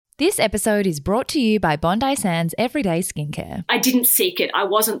This episode is brought to you by Bondi Sands Everyday Skincare. I didn't seek it. I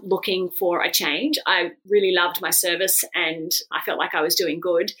wasn't looking for a change. I really loved my service and I felt like I was doing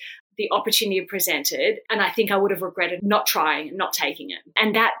good. The opportunity presented, and I think I would have regretted not trying, not taking it.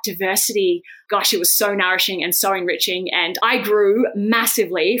 And that diversity, gosh, it was so nourishing and so enriching. And I grew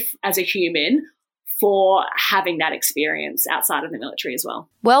massively as a human for having that experience outside of the military as well.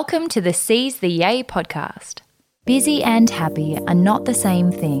 Welcome to the Seize the Yay podcast. Busy and happy are not the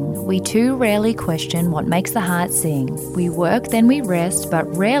same thing. We too rarely question what makes the heart sing. We work, then we rest, but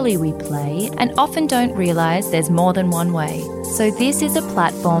rarely we play, and often don't realise there's more than one way. So this is a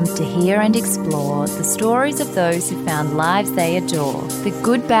platform to hear and explore the stories of those who found lives they adore. The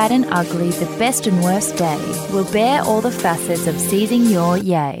good, bad and ugly, the best and worst day. We'll bear all the facets of seizing your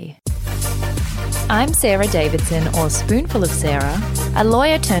yay. I'm Sarah Davidson, or Spoonful of Sarah, a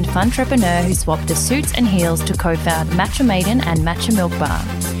lawyer turned funtrepreneur who swapped the suits and heels to co-found Matcha Maiden and Matcha Milk Bar.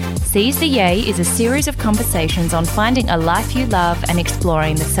 Seize the Yay is a series of conversations on finding a life you love and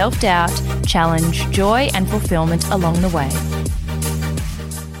exploring the self-doubt, challenge, joy and fulfillment along the way.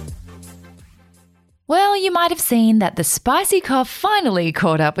 Well, you might have seen that the spicy cough finally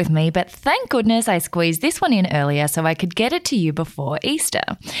caught up with me, but thank goodness I squeezed this one in earlier so I could get it to you before Easter.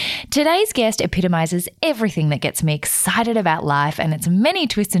 Today's guest epitomises everything that gets me excited about life and its many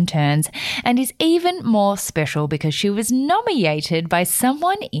twists and turns, and is even more special because she was nominated by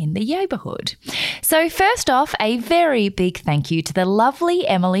someone in the neighbourhood. So first off, a very big thank you to the lovely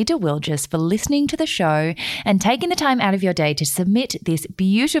Emily de Wilgis for listening to the show and taking the time out of your day to submit this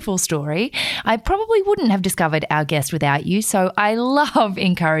beautiful story. I probably wouldn't have discovered our guest without you, so I love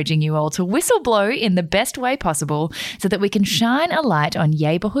encouraging you all to whistleblow in the best way possible so that we can shine a light on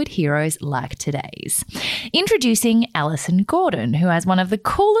neighbourhood heroes like today's. Introducing Alison Gordon, who has one of the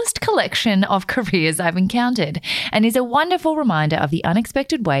coolest collection of careers I've encountered and is a wonderful reminder of the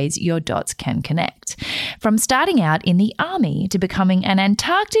unexpected ways your dots can connect. From starting out in the army to becoming an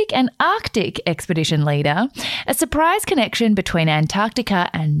Antarctic and Arctic expedition leader, a surprise connection between Antarctica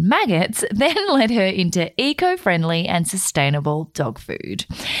and maggots then led her into eco-friendly and sustainable dog food.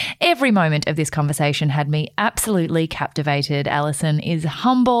 Every moment of this conversation had me absolutely captivated. Alison is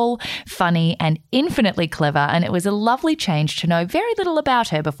humble, funny, and infinitely clever, and it was a lovely change to know very little about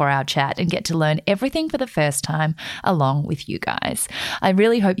her before our chat and get to learn everything for the first time along with you guys. I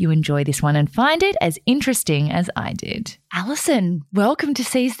really hope you enjoy this one and find it as interesting as I did. Alison, welcome to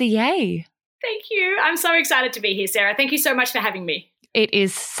Seize the Yay. Thank you. I'm so excited to be here, Sarah. Thank you so much for having me. It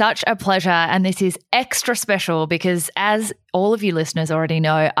is such a pleasure, and this is extra special because, as all of you listeners already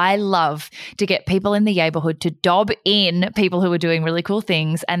know, I love to get people in the neighbourhood to dob in people who are doing really cool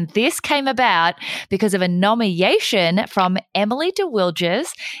things, and this came about because of a nomination from Emily de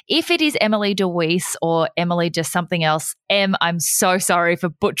Wilgis. If it is Emily DeWeese or Emily just something else, I'm so sorry for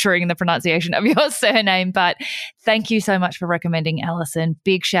butchering the pronunciation of your surname, but thank you so much for recommending Alison.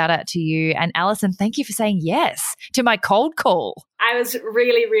 Big shout out to you. And Alison, thank you for saying yes to my cold call. I was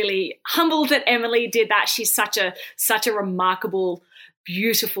really, really humbled that Emily did that. She's such a remarkable,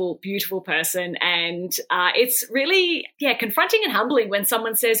 beautiful, beautiful person. And it's really, confronting and humbling when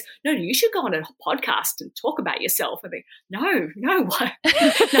someone says, no, you should go on a podcast and talk about yourself. I think, no, what?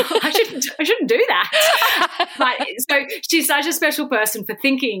 No, I shouldn't do that. But so she's such a special person for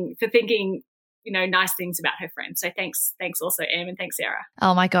thinking, nice things about her friends. So thanks also, Em, and thanks, Sarah.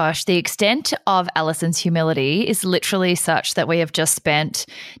 Oh my gosh, the extent of Alison's humility is literally such that we have just spent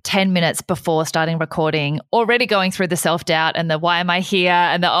 10 minutes before starting recording already going through the self-doubt and the why am I here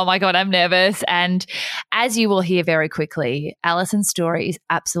and the oh my God, I'm nervous. And as you will hear very quickly, Alison's story is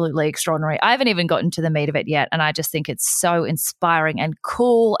absolutely extraordinary. I haven't even gotten to the meat of it yet, and I just think it's so inspiring and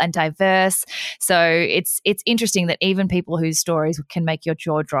cool and diverse. So it's interesting that even people whose stories can make your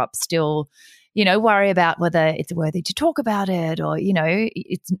jaw drop still worry about whether it's worthy to talk about it or,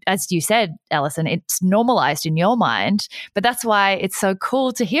 it's, as you said, Alison, it's normalized in your mind, but that's why it's so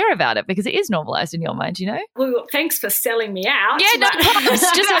cool to hear about it because it is normalized in your mind, Well, thanks for selling me out. Yeah, no problems.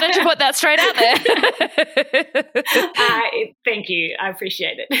 Just wanted to put that straight out there. Thank you. I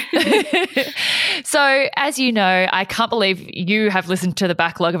appreciate it. So, as you know, I can't believe you have listened to the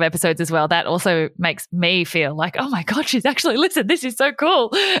backlog of episodes as well. That also makes me feel like, oh my God, she's actually listened. This is so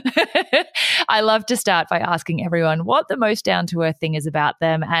cool. I love to start by asking everyone what the most down-to-earth thing is about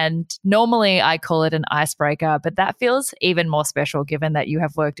them. And normally I call it an icebreaker, but that feels even more special given that you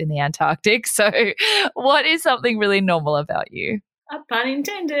have worked in the Antarctic. So what is something really normal about you? Pun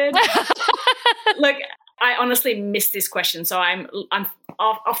intended. Look, I honestly missed this question, so I'm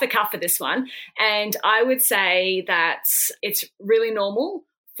off the cuff for this one. And I would say that it's really normal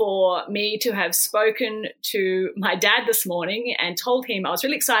for me to have spoken to my dad this morning and told him I was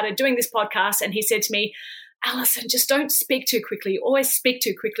really excited doing this podcast. And he said to me, Alison, just don't speak too quickly. Always speak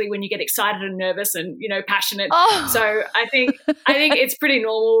too quickly when you get excited and nervous and, passionate. Oh. So I think it's pretty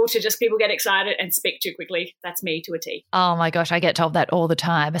normal to just people get excited and speak too quickly. That's me to a T. Oh my gosh, I get told that all the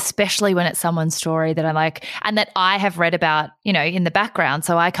time, especially when it's someone's story that I like and that I have read about, in the background.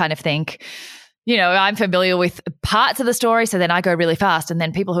 So I kind of think, I'm familiar with parts of the story. So then I go really fast. And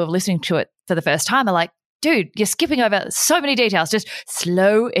then people who are listening to it for the first time are like, dude, you're skipping over so many details. Just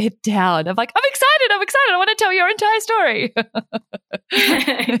slow it down. I'm like, I'm excited. I want to tell your entire story.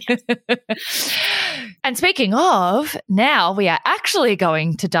 And speaking of, now we are actually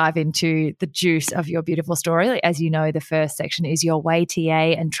going to dive into the juice of your beautiful story. As you know, the first section is your way TA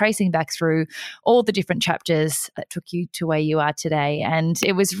and tracing back through all the different chapters that took you to where you are today. And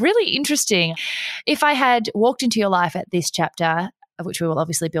it was really interesting. If I had walked into your life at this chapter, which we will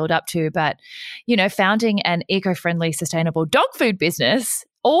obviously build up to, but, founding an eco-friendly, sustainable dog food business,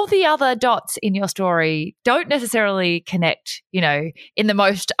 all the other dots in your story don't necessarily connect, in the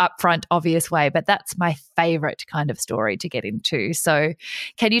most upfront, obvious way, but that's my favorite kind of story to get into. So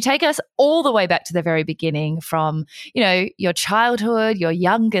can you take us all the way back to the very beginning from, your childhood, your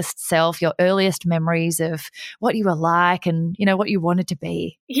youngest self, your earliest memories of what you were like and, what you wanted to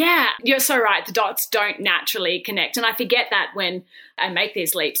be? Yeah, you're so right. The dots don't naturally connect. And I forget that when I make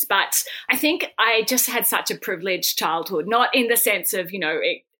these leaps. But I think I just had such a privileged childhood, not in the sense of,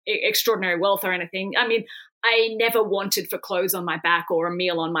 extraordinary wealth or anything. I mean, I never wanted for clothes on my back or a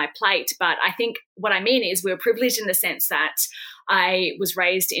meal on my plate. But I think what I mean is we were privileged in the sense that I was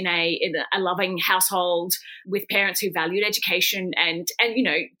raised in a loving household with parents who valued education and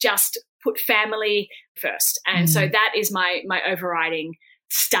just put family first. And so that is my overriding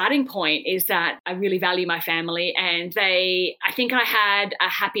starting point, is that I really value my family, and I think I had a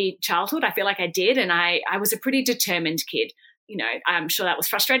happy childhood. I feel like I did. And I was a pretty determined kid. I'm sure that was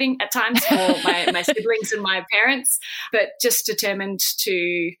frustrating at times for my siblings and my parents, but just determined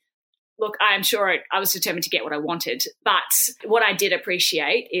to look, I'm sure I was determined to get what I wanted. But what I did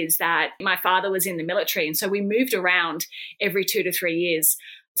appreciate is that my father was in the military. And so we moved around every 2 to 3 years,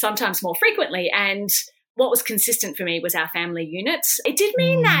 sometimes more frequently. And what was consistent for me was our family units. It did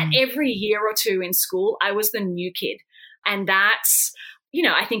mean that every year or two in school, I was the new kid. And that's,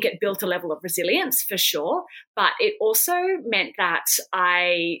 I think it built a level of resilience for sure, but it also meant that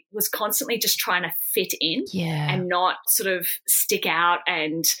I was constantly just trying to fit in and not sort of stick out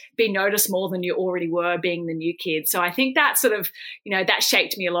and be noticed more than you already were being the new kid. So I think that sort of, that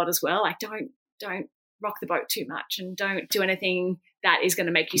shaped me a lot as well. Like don't rock the boat too much and don't do anything that is going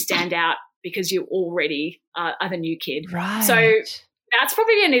to make you stand out because you already are the new kid. Right. So that's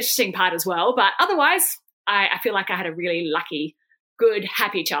probably an interesting part as well. But otherwise, I feel like I had a really lucky, good,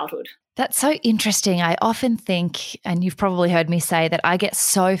 happy childhood. That's so interesting. I often think, and you've probably heard me say, that I get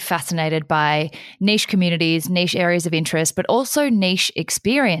so fascinated by niche communities, niche areas of interest, but also niche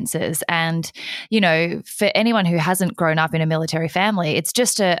experiences. And, for anyone who hasn't grown up in a military family, it's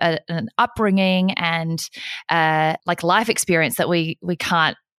just an upbringing and like life experience that we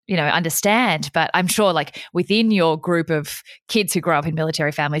can't understand. But I'm sure like within your group of kids who grow up in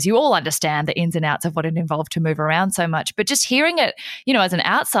military families, you all understand the ins and outs of what it involved to move around so much. But just hearing it, as an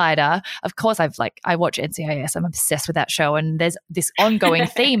outsider, of course, I watch NCIS. I'm obsessed with that show. And there's this ongoing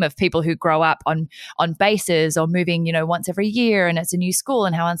theme of people who grow up on bases or moving, once every year, and it's a new school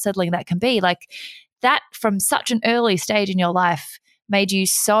and how unsettling that can be. Like that from such an early stage in your life made you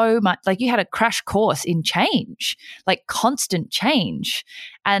so much, like you had a crash course in change, like constant change.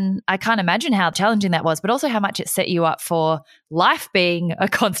 And I can't imagine how challenging that was, but also how much it set you up for life being a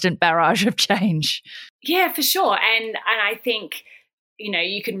constant barrage of change. Yeah, for sure. And I think,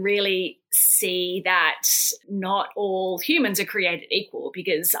 you can really see that not all humans are created equal,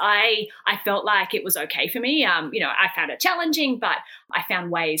 because I felt like it was okay for me. I found it challenging, but I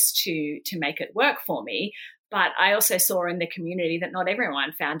found ways to make it work for me. But I also saw in the community that not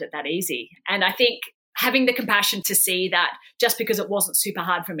everyone found it that easy. And I think having the compassion to see that just because it wasn't super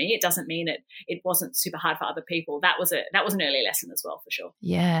hard for me, it doesn't mean it wasn't super hard for other people. That was an early lesson as well, for sure.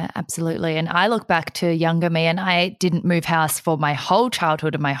 Yeah, absolutely. And I look back to younger me, and I didn't move house for my whole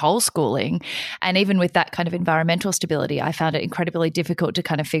childhood and my whole schooling. And even with that kind of environmental stability, I found it incredibly difficult to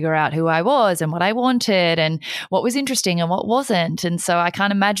kind of figure out who I was and what I wanted and what was interesting and what wasn't. And so I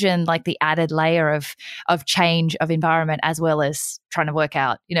can't imagine like the added layer of change of environment, as well as trying to work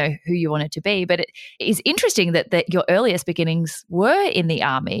out, who you wanted to be. But it is interesting that your earliest beginnings were in the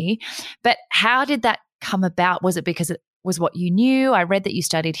army. But how did that come about? Was it because was what you knew? I read that you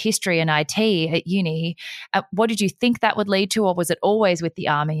studied history and IT at uni. What did you think that would lead to, or was it always with the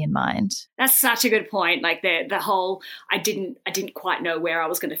army in mind? That's such a good point. Like the whole, I didn't quite know where I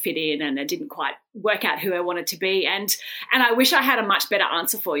was going to fit in, and I didn't quite work out who I wanted to be. And I wish I had a much better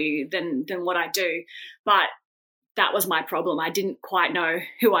answer for you than what I do. But that was my problem. I didn't quite know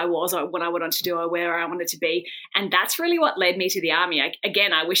who I was or what I wanted to do or where I wanted to be. And that's really what led me to the army.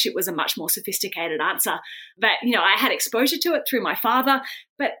 I wish it was a much more sophisticated answer. But, I had exposure to it through my father,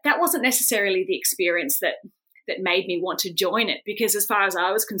 but that wasn't necessarily the experience that made me want to join it, because as far as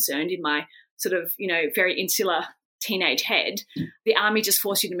I was concerned, in my sort of, very insular teenage head, the army just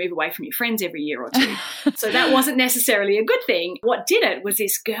forced you to move away from your friends every year or two. So that wasn't necessarily a good thing. What did it was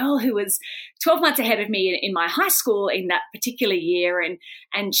this girl who was 12 months ahead of me in my high school in that particular year,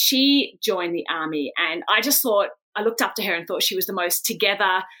 and she joined the army. And I just thought, I looked up to her and thought she was the most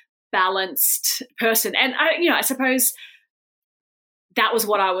together, balanced person. And I suppose that was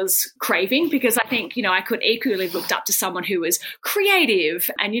what I was craving, because I think, I could equally have looked up to someone who was creative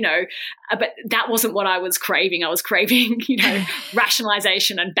and, but that wasn't what I was craving. I was craving,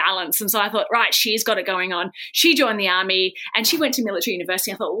 rationalization and balance. And so I thought, right, she's got it going on. She joined the army and she went to military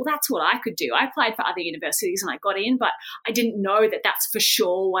university. I thought, well, that's what I could do. I applied for other universities and I got in, but I didn't know that that's for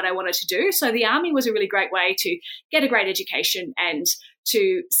sure what I wanted to do. So the army was a really great way to get a great education and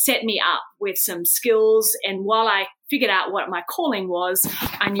to set me up with some skills. And while I figured out what my calling was,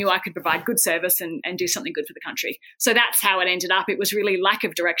 I knew I could provide good service and do something good for the country. So that's how it ended up. It was really lack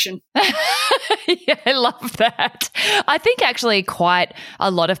of direction. Yeah, I love that. I think actually quite a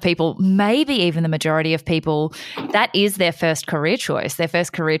lot of people, maybe even the majority of people, that is their first career choice. Their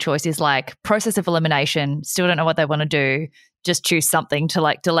first career choice is like process of elimination, still don't know what they want to do. Just choose something to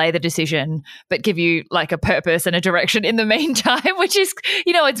like delay the decision, but give you like a purpose and a direction in the meantime, which is,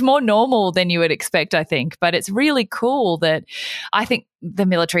 it's more normal than you would expect, I think. But it's really cool that I think the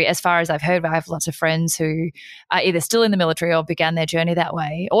military, as far as I've heard, I have lots of friends who are either still in the military or began their journey that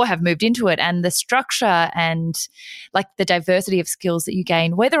way or have moved into it. And the structure and like the diversity of skills that you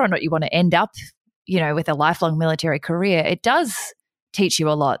gain, whether or not you want to end up, with a lifelong military career, it does teach you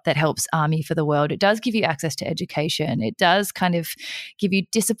a lot that helps Army for the World. It does give you access to education. It does kind of give you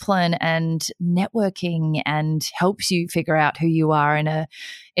discipline and networking and helps you figure out who you are in an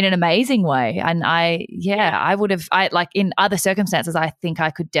amazing way. And I would have, like in other circumstances, I think I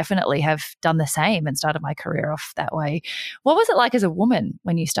could definitely have done the same and started my career off that way. What was it like as a woman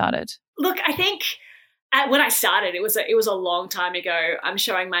when you started? Look, I think when I started, it was a long time ago. I'm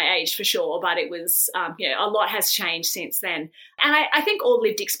showing my age for sure, but it was, a lot has changed since then. And I think all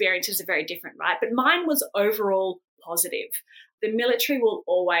lived experiences are very different, right? But mine was overall positive. The military will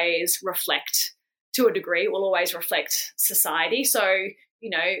always reflect, to a degree, will always reflect society. So,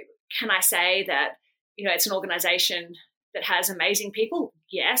 can I say that, it's an organization that has amazing people?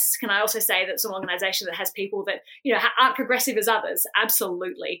 Yes. Can I also say that it's an organization that has people that, aren't progressive as others?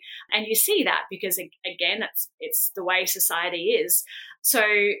 Absolutely. And you see that because, again, it's the way society is. So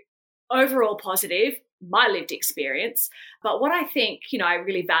overall positive, my lived experience. But what I think, I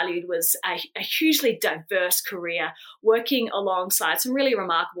really valued was a hugely diverse career, working alongside some really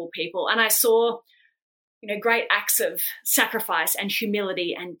remarkable people. And I saw great acts of sacrifice and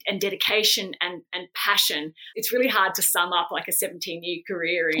humility and dedication and passion. It's really hard to sum up like a 17-year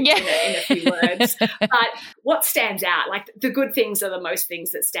career in a few words. But what stands out, like the good things are the most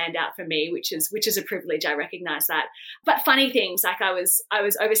things that stand out for me, which is a privilege. I recognize that. But funny things, like I was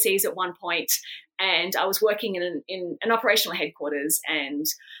overseas at one point and I was working in an operational headquarters, and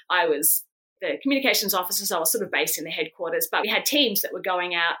I was the communications officer, so I was sort of based in the headquarters, but we had teams that were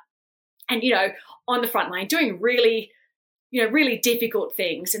going out and, on the front line doing really, really difficult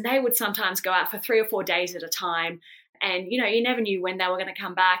things. And they would sometimes go out for 3 or 4 days at a time. And, you never knew when they were going to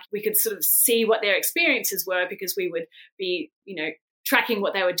come back. We could sort of see what their experiences were because we would be, tracking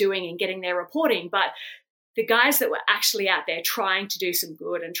what they were doing and getting their reporting. But the guys that were actually out there trying to do some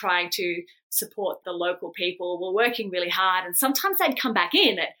good and trying to support the local people were working really hard. And sometimes they'd come back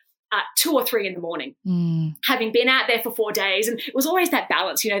in at 2 or 3 in the morning, having been out there for 4 days. And it was always that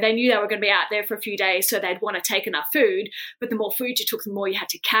balance. They knew they were going to be out there for a few days, so they'd want to take enough food. But the more food you took, the more you had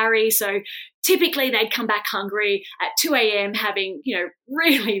to carry. So typically they'd come back hungry at 2 a.m., having,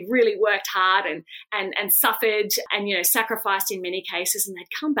 really, really worked hard and suffered and, sacrificed in many cases. And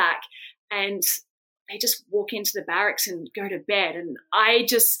they'd come back and they just walk into the barracks and go to bed. And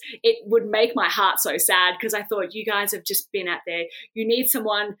it would make my heart so sad because I thought, you guys have just been out there. You need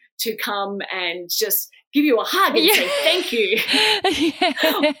someone to come and just give you a hug and say thank you.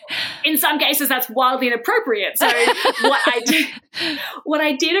 Yeah. In some cases, that's wildly inappropriate. So what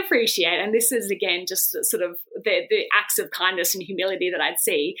I did appreciate, and this is again just sort of the acts of kindness and humility that I'd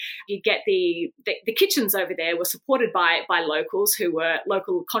see. You get the kitchens over there were supported by locals who were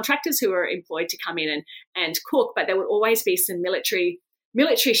local contractors who were employed to come in and cook, but there would always be some military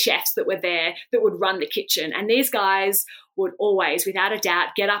chefs that were there that would run the kitchen, and these guys would always, without a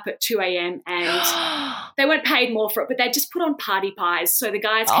doubt, get up at 2 a.m. and they weren't paid more for it, but they'd just put on party pies. So the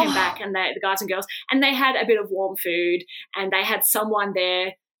guys came back, and the guys and girls, and they had a bit of warm food, and they had someone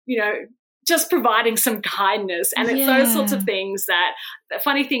there, just providing some kindness. And it's those sorts of things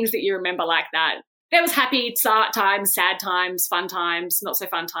funny things that you remember like that. There was happy times, sad times, fun times, not so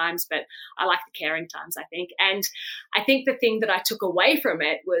fun times, but I like the caring times, I think. And I think the thing that I took away from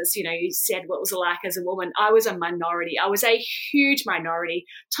it was, you said what was it like as a woman. I was a minority. I was a huge minority.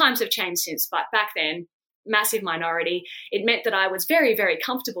 Times have changed since, but back then, massive minority. It meant that I was very, very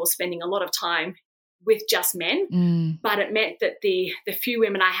comfortable spending a lot of time with just men, but it meant that the few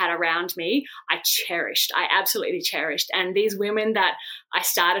women I had around me, I absolutely cherished. And these women that I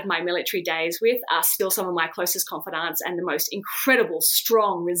started my military days with are still some of my closest confidants and the most incredible,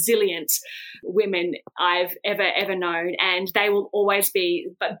 strong, resilient women I've ever known. And they will always be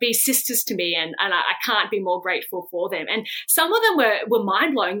sisters to me, and I can't be more grateful for them. And some of them were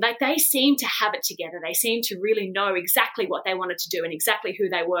mind-blowing. Like, they seemed to have it together. They seemed to really know exactly what they wanted to do and exactly who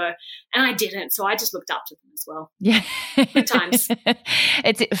they were. And I didn't. So I just looked up to them as well. Yeah. Good times.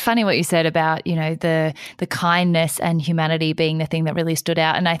 It's funny what you said about, the kindness and humanity being the thing that really stood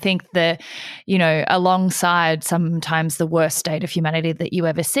out. And I think alongside sometimes the worst state of humanity that you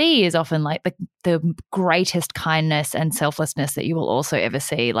ever see is often like the greatest kindness and selflessness that you will also ever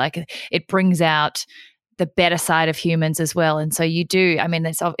see. Like, it brings out the better side of humans as well. And so you do,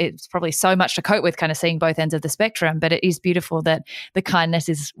 it's probably so much to cope with, kind of seeing both ends of the spectrum, but it is beautiful that the kindness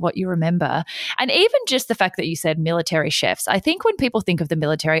is what you remember. And even just the fact that you said military chefs, I think when people think of the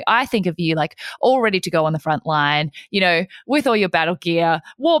military, I think of you like all ready to go on the front line, with all your battle gear,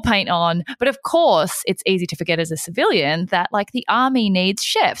 war paint on. But of course, it's easy to forget as a civilian that like the army needs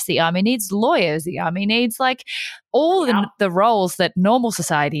chefs, the army needs lawyers, the army needs like all the roles that normal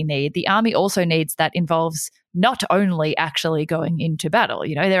society need. The army also needs that involves not only actually going into battle.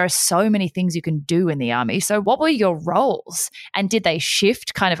 There are so many things you can do in the army. So what were your roles, and did they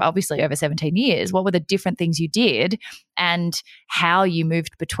shift kind of obviously over 17 years? What were the different things you did and how you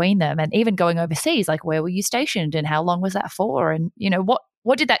moved between them? And even going overseas, like where were you stationed and how long was that for? And,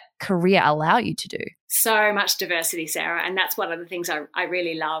 what did that career allow you to do? So much diversity, Sarah, and that's one of the things I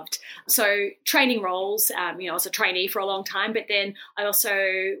really loved. So training roles, I was a trainee for a long time, but then I also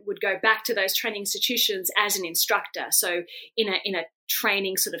would go back to those training institutions as an instructor. So in a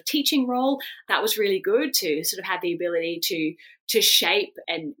training sort of teaching role, that was really good to sort of have the ability to shape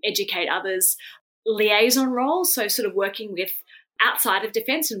and educate others. Liaison roles, so sort of working with outside of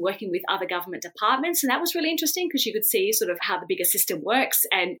defence and working with other government departments. And that was really interesting because you could see sort of how the bigger system works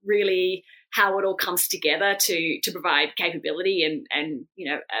and really how it all comes together to provide capability and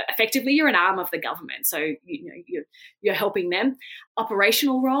effectively you're an arm of the government. So, you're helping them.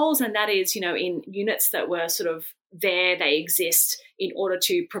 Operational roles, and that is, in units that were sort of there, they exist in order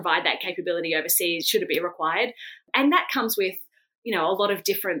to provide that capability overseas should it be required. And that comes with, a lot of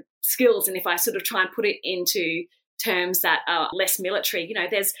different skills. And if I sort of try and put it into terms that are less military,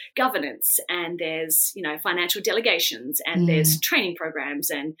 there's governance and there's, financial delegations and there's training programs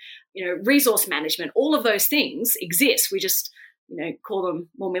and, resource management. All of those things exist. We just, call them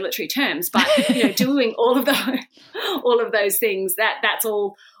more military terms, but, doing all of those things, that's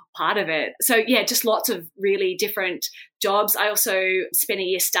all part of it. So yeah, just lots of really different jobs. I also spent a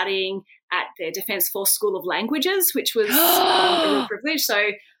year studying at the Defence Force School of Languages, which was a real privilege. So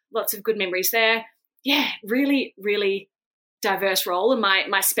lots of good memories there. Yeah, really, really diverse role. And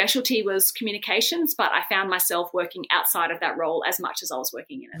my specialty was communications, but I found myself working outside of that role as much as I was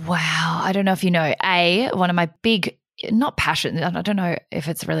working in it. Wow. I don't know if you know, one of my big, not passion, I don't know if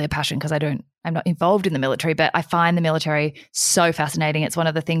it's really a passion because I'm not involved in the military, but I find the military so fascinating. It's one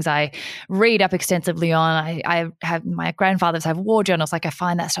of the things I read up extensively on. I have my grandfathers have war journals. Like I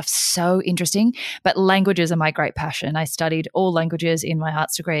find that stuff so interesting, but languages are my great passion. I studied all languages in my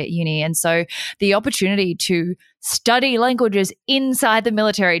arts degree at uni. And so the opportunity to study languages inside the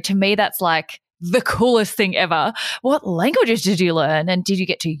military, to me, that's like the coolest thing ever. What languages did you learn? And did you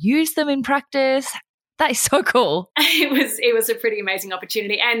get to use them in practice? That is so cool. It was a pretty amazing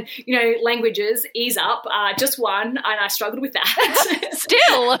opportunity. And, languages, ease up, just one, and I struggled with that.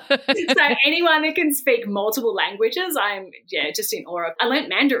 Still. So anyone who can speak multiple languages, I'm just in awe of. I learnt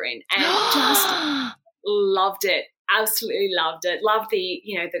Mandarin and just Loved it. Absolutely loved it. Loved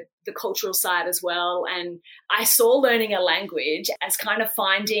the cultural side as well. And I saw learning a language as kind of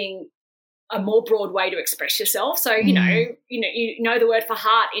finding a more broad way to express yourself. So, you know the word for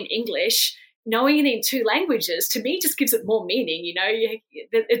heart in English, knowing it in 2 languages, to me, just gives it more meaning.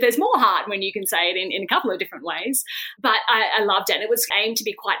 There's more heart when you can say it in a couple of different ways. But I loved it. And it was aimed to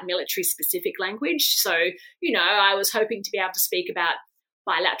be quite military-specific language. So, I was hoping to be able to speak about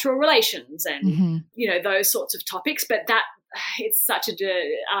bilateral relations and, those sorts of topics. But that it's such a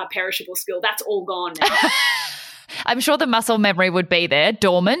perishable skill. That's all gone now. I'm sure the muscle memory would be there,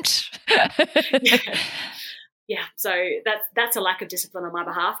 dormant. Yeah, so that's a lack of discipline on my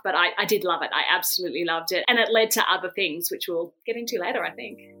behalf, but I did love it. I absolutely loved it. And it led to other things, which we'll get into later, I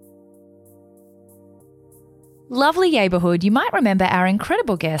think. Lovely neighbourhood, you might remember our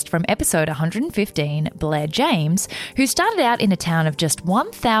incredible guest from episode 115, Blair James, who started out in a town of just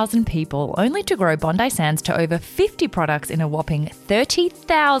 1,000 people, only to grow Bondi Sands to over 50 products in a whopping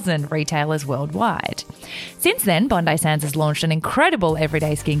 30,000 retailers worldwide. Since then, Bondi Sands has launched an incredible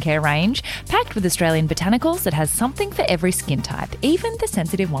everyday skincare range, packed with Australian botanicals that has something for every skin type, even the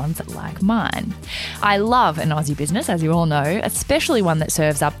sensitive ones like mine. I love an Aussie business, as you all know, especially one that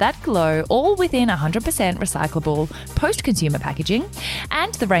serves up that glow, all within 100% recyclable post-consumer packaging,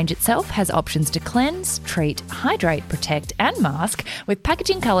 and the range itself has options to cleanse, treat, hydrate, protect and mask, with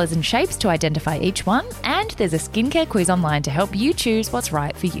packaging colours and shapes to identify each one, and there's a skincare quiz online to help you choose what's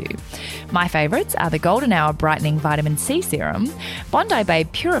right for you. My favourites are the Golden Hour Brightening Vitamin C Serum, Bondi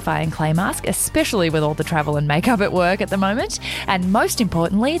Babe Purifying Clay Mask, especially with all the travel and makeup at work at the moment, and most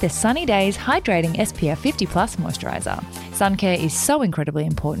importantly, the Sunny Days Hydrating SPF 50 Plus Moisturiser. Sun care is so incredibly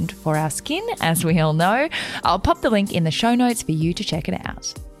important for our skin, as we all know. I'll pop the link in the show notes for you to check it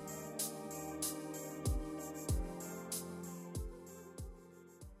out.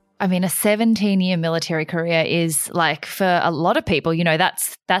 I mean, a 17-year military career is, like, for a lot of people,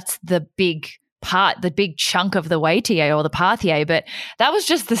 that's the big part, the big chunk of the way to you, or the path you, but that was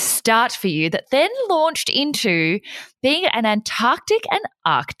just the start for you that then launched into being an Antarctic and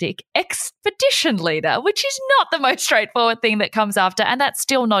Arctic expedition leader, which is not the most straightforward thing that comes after, and that's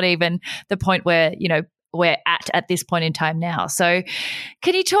still not even the point where, we're at this point in time now. So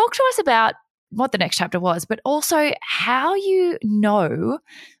can you talk to us about what the next chapter was, but also how you know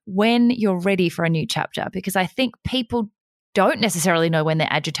when you're ready for a new chapter? Because I think people don't necessarily know when they're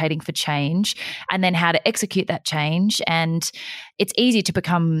agitating for change, and then how to execute that change. And it's easy to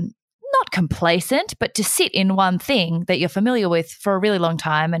become not complacent, but to sit in one thing that you're familiar with for a really long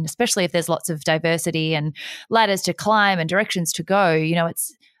time. And especially if there's lots of diversity and ladders to climb and directions to go,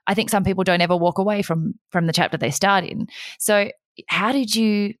 I think some people don't ever walk away from the chapter they start in. So how did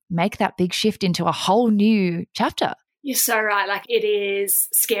you make that big shift into a whole new chapter? You're so right. Like, it is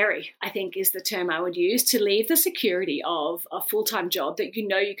scary, I think, is the term I would use, to leave the security of a full-time job that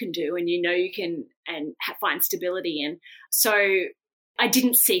you can do and you can find stability in. So I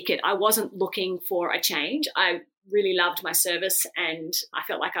didn't seek it. I wasn't looking for a change. I really loved my service and I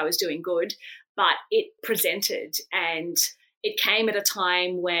felt like I was doing good, but it presented, and it came at a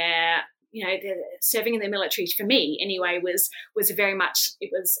time where, serving in the military, for me anyway, was very much,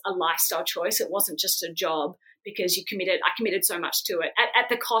 it was a lifestyle choice. It wasn't just a job, because I committed so much to it at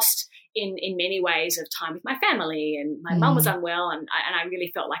the cost in many ways of time with my family, and my mum was unwell, and I really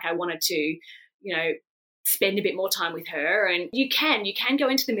felt like I wanted to, spend a bit more time with her. And you can go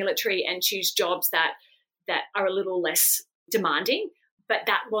into the military and choose jobs that are a little less demanding, but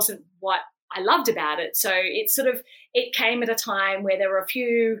that wasn't what I loved about it. So it came at a time where there were a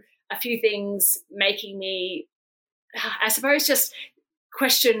few things making me, I suppose, just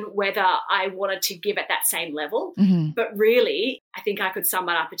question whether I wanted to give at that same level. Mm-hmm. But really, I think I could sum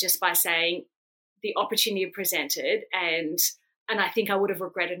it up just by saying the opportunity presented, and I think I would have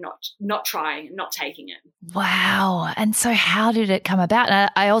regretted not trying, not taking it. Wow. And so how did it come about? And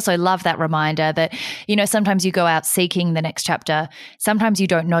I also love that reminder that, sometimes you go out seeking the next chapter. Sometimes you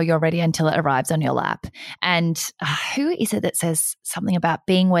don't know you're ready until it arrives on your lap. And who is it that says something about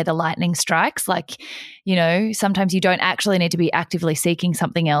being where the lightning strikes? Like, sometimes you don't actually need to be actively seeking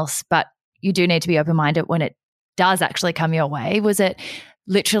something else, but you do need to be open-minded when it does actually come your way. Was it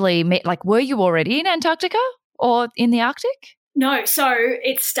literally, like, were you already in Antarctica or in the Arctic? No, so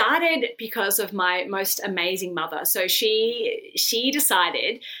it started because of my most amazing mother. So she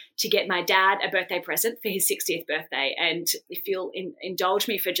decided to get my dad a birthday present for his 60th birthday. And if you'll indulge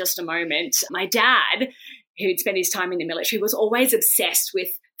me for just a moment, my dad, who'd spent his time in the military, was always obsessed with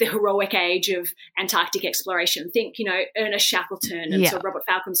the heroic age of Antarctic exploration. Think, Ernest Shackleton and Sir Robert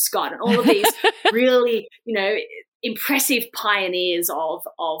Falcon Scott and all of these really, impressive pioneers of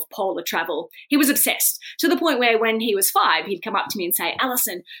polar travel. He was obsessed to the point where when he was 5, he'd come up to me and say,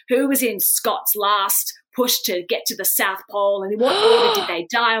 Alison, who was in Scott's last push to get to the South Pole, and in what order did they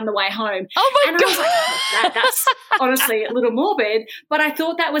die on the way home? Oh my God. I was like, that's honestly a little morbid, but I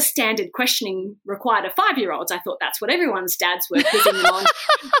thought that was standard questioning required of 5-year-olds. I thought that's what everyone's dads were quizzing them on.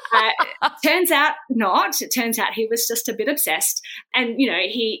 Turns out not. It turns out he was just a bit obsessed, and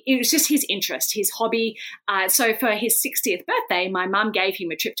it was just his interest, his hobby. So for his 60th birthday, my mum gave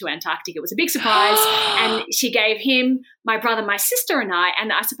him a trip to Antarctica. It was a big surprise, and she gave him, my brother, my sister, and I.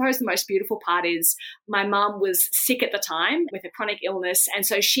 And I suppose the most beautiful part is my mum was sick at the time with a chronic illness, and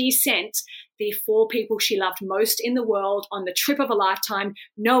so she sent the 4 people she loved most in the world on the trip of a lifetime,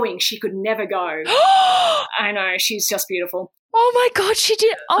 knowing she could never go. I know, she's just beautiful. Oh my God, she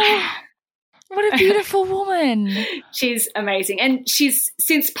did. Oh, what a beautiful woman. She's amazing, and she's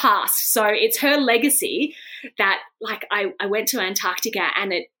since passed, so it's her legacy that, like, I went to Antarctica,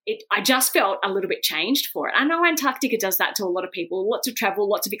 and I just felt a little bit changed for it. I know Antarctica does that to a lot of people. Lots of travel,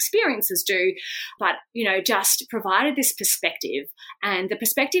 lots of experiences do, but just provided this perspective. And the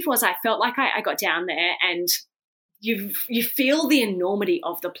perspective was, I felt like I got down there, and you feel the enormity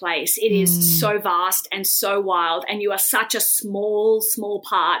of the place. It is so vast and so wild, and you are such a small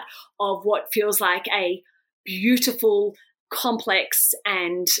part of what feels like a beautiful, complex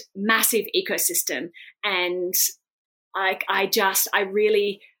and massive ecosystem. And I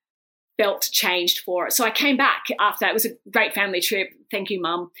really felt changed for it. So I came back after that. It was a great family trip. Thank you,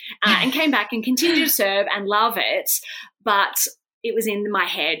 Mum. And came back and continued to serve and love it. But it was in my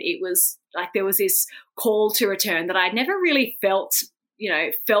head. It was like there was this call to return that I'd never really felt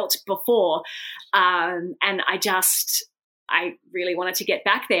before. And I really wanted to get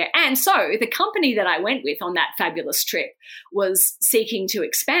back there. And so the company that I went with on that fabulous trip was seeking to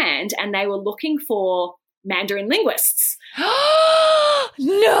expand, and they were looking for Mandarin linguists. No.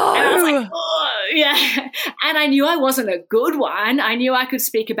 And I was like, oh, yeah. And I knew I wasn't a good one. I knew I could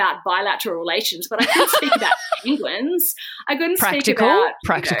speak about bilateral relations, but I couldn't speak about penguins. I couldn't speak about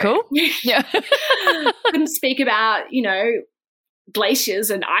practical. Yeah. Couldn't speak about, glaciers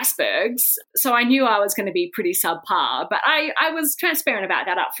and icebergs. So I knew I was going to be pretty subpar, but I was transparent about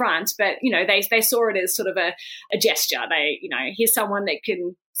that up front. But, they saw it as sort of a gesture. They, here's someone that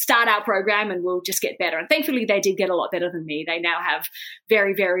can start our program and we'll just get better. And thankfully they did get a lot better than me. They now have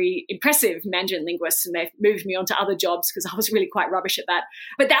very, very impressive Mandarin linguists, and they've moved me on to other jobs because I was really quite rubbish at that.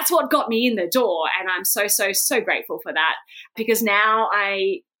 But that's what got me in the door. And I'm so, so, so grateful for that, because now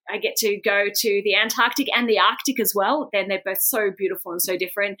I get to go to the Antarctic and the Arctic as well. Then they're both so beautiful and so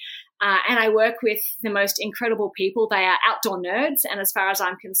different. And I work with the most incredible people. They are outdoor nerds. And as far as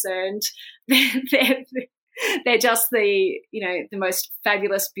I'm concerned, they're just the most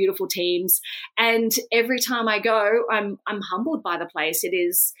fabulous, beautiful teams. And every time I go, I'm humbled by the place. It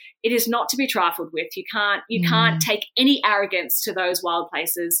is not to be trifled with. You can't take any arrogance to those wild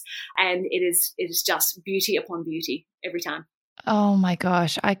places. And it is just beauty upon beauty every time. Oh my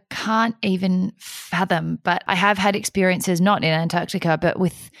gosh, I can't even fathom, but I have had experiences not in Antarctica, but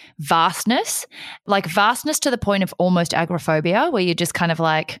with vastness to the point of almost agoraphobia, where you're just kind of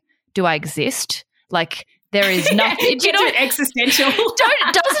like, do I exist? Like, there is nothing. Existential.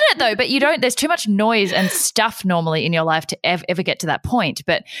 Doesn't it though? But you don't. There's too much noise and stuff normally in your life to ever get to that point.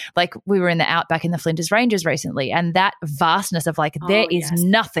 But like, we were in the outback in the Flinders Ranges recently, and that vastness of like there is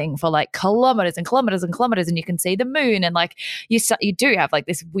nothing for like kilometers and kilometers and kilometers, and you can see the moon, and like you do have like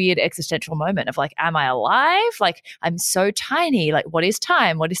this weird existential moment of like, am I alive? Like, I'm so tiny. Like, what is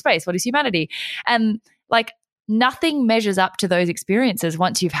time? What is space? What is humanity? And like, nothing measures up to those experiences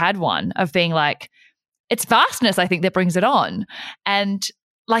once you've had one of being like, it's vastness, I think, that brings it on. And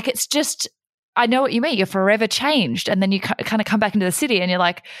like, it's just, I know what you mean. You're forever changed. And then you kind of come back into the city and you're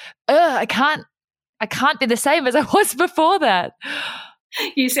like, I can't be the same as I was before that.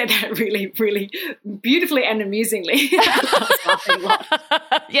 You said that really, really beautifully and amusingly. I was laughing a lot.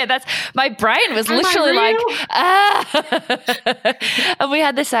 Yeah, that's my brain was literally like, And we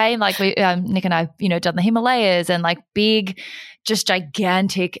had the same, like we, Nick and I, done the Himalayas and like big, just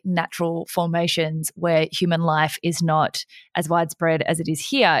gigantic natural formations where human life is not as widespread as it is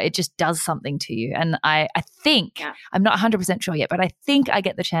here. It just does something to you. And I think, I'm not 100% sure yet, but I think I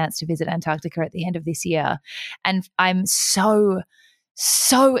get the chance to visit Antarctica at the end of this year. And I'm so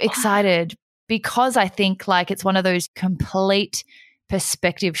excited, because I think like it's one of those complete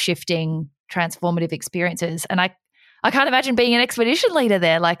perspective shifting, transformative experiences. And I can't imagine being an expedition leader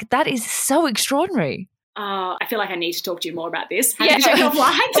there. Like, that is so extraordinary. I feel like I need to talk to you more about this. Yeah, we have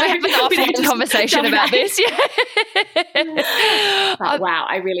an offline conversation about this. Yeah. But wow,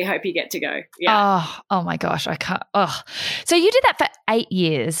 I really hope you get to go. Yeah. Oh my gosh, I can't. Oh, so you did that for 8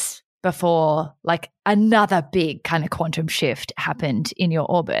 years before like another big kind of quantum shift happened in your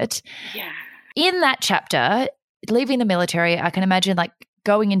orbit. Yeah. In that chapter, leaving the military, I can imagine like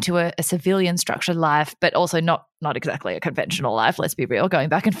going into a civilian structured life, but also not exactly a conventional life, let's be real, going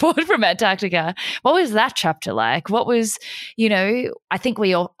back and forth from Antarctica. What was that chapter like? What was, I think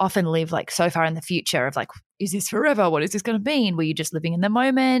we all often live like so far in the future of like, is this forever? What is this going to mean? Were you just living in the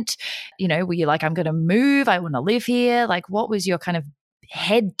moment? Were you like, I'm going to move, I want to live here? Like, what was your kind of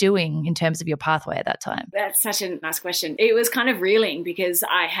head doing in terms of your pathway at that time? That's such a nice question. It was kind of reeling because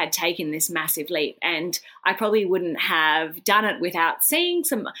I had taken this massive leap, and I probably wouldn't have done it without seeing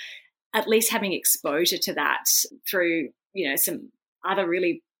at least having exposure to that through, some other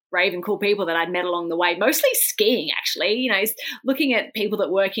really brave and cool people that I'd met along the way, mostly skiing, actually, looking at people that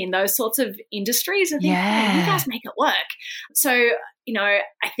work in those sorts of industries and think, oh, you guys make it work. So,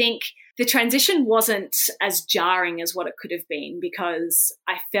 I think the transition wasn't as jarring as what it could have been because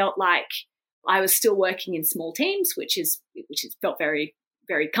I felt like I was still working in small teams, which felt very,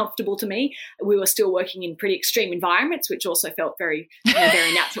 very comfortable to me. We were still working in pretty extreme environments, which also felt very,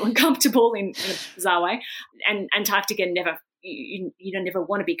 very natural and comfortable in a bizarre way. And Antarctica never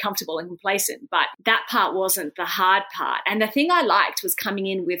want to be comfortable and complacent, but that part wasn't the hard part. And the thing I liked was coming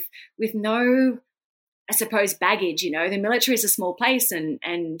in with no, I suppose, baggage. The military is a small place and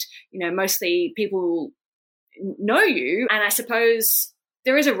mostly people know you. And I suppose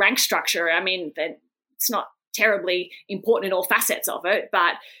there is a rank structure. I mean, that it's not terribly important in all facets of it,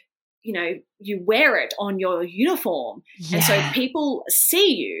 but you wear it on your uniform. Yeah. And so people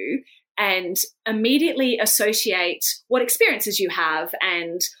see you and immediately associate what experiences you have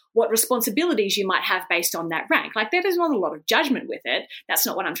and what responsibilities you might have based on that rank. Like, there's not a lot of judgment with it. That's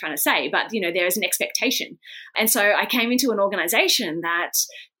not what I'm trying to say, but, there is an expectation. And so I came into an organization that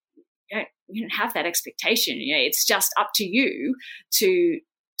you don't have that expectation. It's just up to you to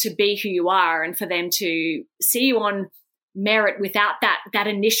be who you are and for them to see you on merit without that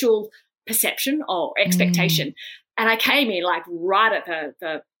initial perception or expectation. And I came in like right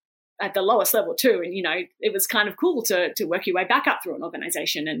at the lowest level too. And, it was kind of cool to work your way back up through an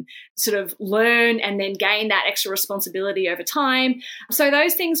organization and sort of learn and then gain that extra responsibility over time. So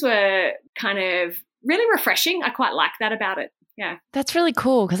those things were kind of really refreshing. I quite like that about it. Yeah. That's really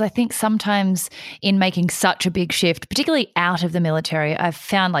cool because I think sometimes in making such a big shift, particularly out of the military, I've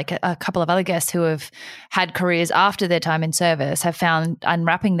found like a couple of other guests who have had careers after their time in service have found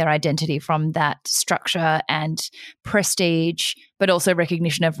unwrapping their identity from that structure and prestige, but also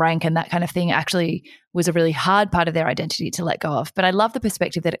recognition of rank and that kind of thing actually was a really hard part of their identity to let go of. But I love the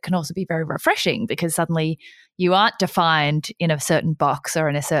perspective that it can also be very refreshing because suddenly you aren't defined in a certain box or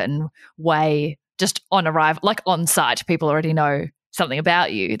in a certain way just on arrival, like on site, people already know something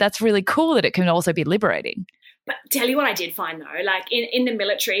about you. That's really cool that it can also be liberating. But tell you what I did find though, like in the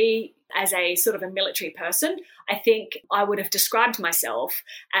military, as a sort of a military person, I think I would have described myself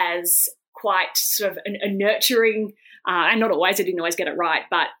as quite sort of a nurturing, and not always, I didn't always get it right,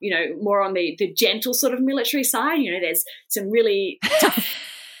 but, more on the gentle sort of military side. There's some really tough,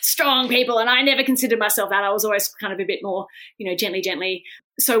 strong people, and I never considered myself that. I was always kind of a bit more, gently.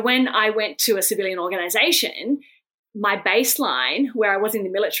 So when I went to a civilian organization, my baseline where I was in the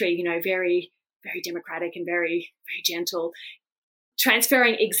military, very, very democratic and very, very gentle,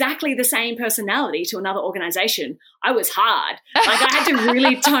 transferring exactly the same personality to another organization, I was hard. Like, I had to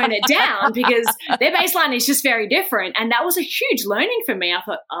really tone it down because their baseline is just very different. And that was a huge learning for me. I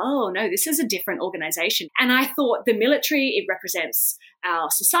thought, oh no, this is a different organization. And I thought the military, it represents our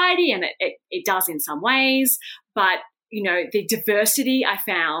society, and it does in some ways, but the diversity I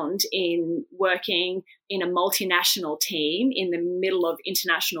found in working in a multinational team in the middle of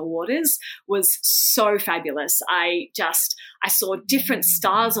international waters was so fabulous. I saw different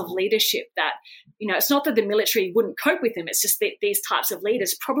styles of leadership that, it's not that the military wouldn't cope with them. It's just that these types of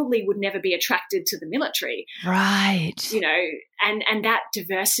leaders probably would never be attracted to the military. Right. And that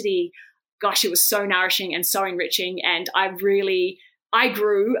diversity, gosh, it was so nourishing and so enriching. And I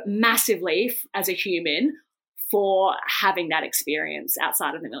grew massively as a human for having that experience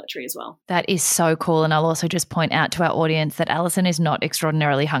outside of the military as well. That is so cool. And I'll also just point out to our audience that Alison is not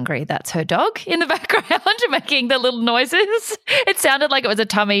extraordinarily hungry. That's her dog in the background making the little noises. It sounded like it was a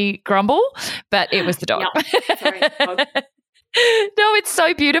tummy grumble, but it was the dog. Yep. Sorry, dog. No, it's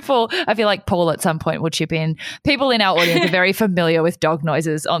so beautiful. I feel like Paul at some point will chip in. People in our audience are very familiar with dog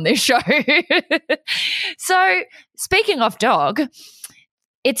noises on this show. So speaking of dog,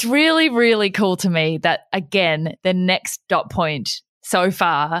 It's really, really cool to me that, again, the next dot point so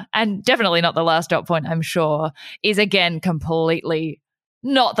far, and definitely not the last dot point, I'm sure, is again completely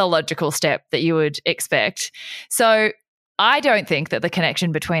not the logical step that you would expect. So I don't think that the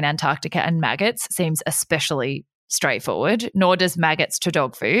connection between Antarctica and maggots seems especially straightforward, nor does maggots to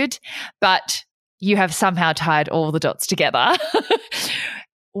dog food, but you have somehow tied all the dots together.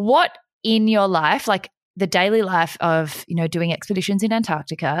 What in your life, like the daily life of, doing expeditions in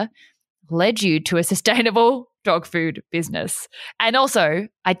Antarctica, led you to a sustainable dog food business? And also,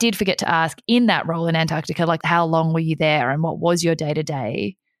 I did forget to ask, in that role in Antarctica, like how long were you there and what was your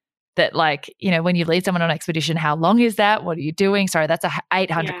day-to-day? That when you lead someone on an expedition, how long is that? What are you doing? Sorry, that's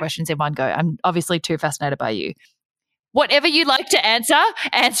 800 questions in one go. I'm obviously too fascinated by you. Whatever you'd like to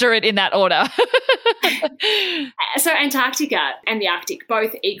answer it in that order. So Antarctica and the Arctic,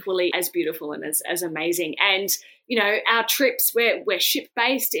 both equally as beautiful and as amazing. And, our trips, we're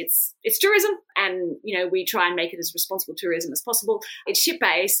ship-based. It's tourism, and, we try and make it as responsible tourism as possible. It's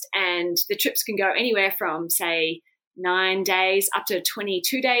ship-based, and the trips can go anywhere from, say, 9 days up to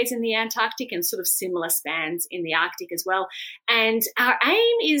 22 days in the Antarctic, and sort of similar spans in the Arctic as well. And our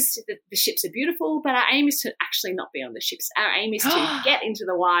aim is that the ships are beautiful, but our aim is to actually not be on the ships. Our aim is to get into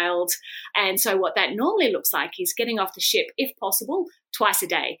the wild. And so what that normally looks like is getting off the ship, if possible, twice a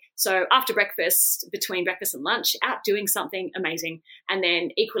day. So after breakfast, between breakfast and lunch, out doing something amazing. And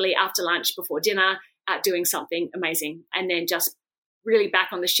then equally after lunch, before dinner, out doing something amazing. And then just really back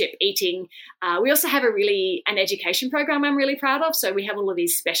on the ship eating. We also have an education program I'm really proud of. So we have all of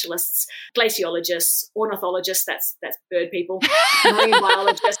these specialists, glaciologists, ornithologists, that's bird people, marine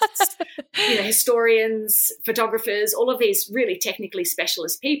biologists, historians, photographers, all of these really technically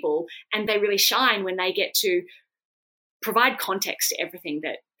specialist people. And they really shine when they get to provide context to everything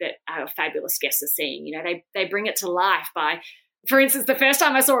that our fabulous guests are seeing. They bring it to life by, for instance, the first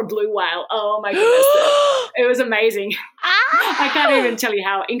time I saw a blue whale, oh my goodness, it was amazing. I can't even tell you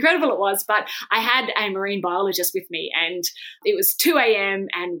how incredible it was, but I had a marine biologist with me, and it was 2 a.m.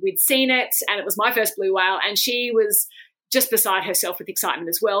 and we'd seen it, and it was my first blue whale, and she was just beside herself with excitement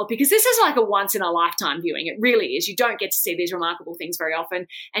as well, because this is like a once-in-a-lifetime viewing. It really is. You don't get to see these remarkable things very often.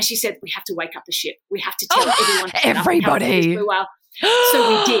 And she said, we have to wake up the ship. We have to tell everyone. Everybody. Blue whale. So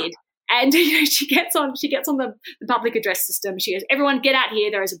we did. And she gets on the public address system. She goes, everyone get out here.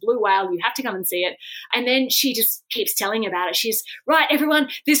 There is a blue whale. You have to come and see it. And then she just keeps telling about it. She's, right, everyone,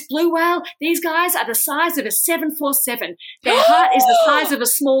 this blue whale, these guys are the size of a 747. Their heart is the size of a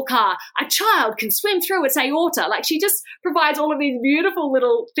small car. A child can swim through its aorta. Like, she just provides all of these beautiful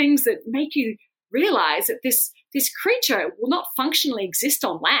little things that make you realize that this creature will not functionally exist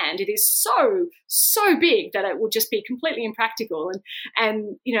on land. It is so big that it will just be completely impractical.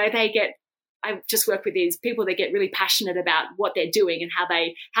 And I just work with these people that get really passionate about what they're doing and how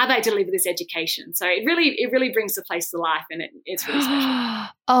they deliver this education. So it really brings the place to life, and it's really special.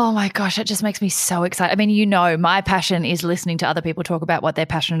 Oh my gosh, that just makes me so excited. I mean, my passion is listening to other people talk about what they're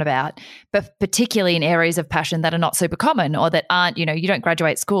passionate about, but particularly in areas of passion that are not super common, or that aren't, you don't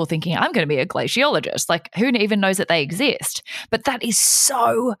graduate school thinking I'm going to be a glaciologist. Like, who even knows that they exist? But that is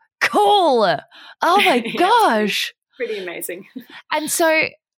so cool. Oh my gosh. Pretty amazing. And so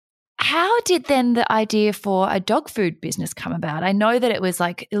how did then the idea for a dog food business come about? I know that it was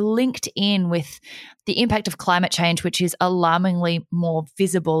like linked in with the impact of climate change, which is alarmingly more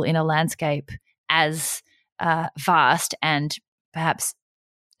visible in a landscape as vast and perhaps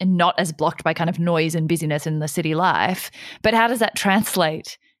not as blocked by kind of noise and busyness in the city life. But how does that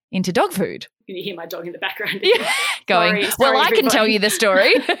translate into dog food? Can you hear my dog in the background? Yeah. Going, sorry, I can tell you the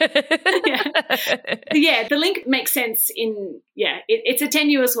story. Yeah, the link makes sense it's a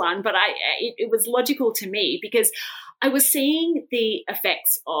tenuous one, but it was logical to me, because I was seeing the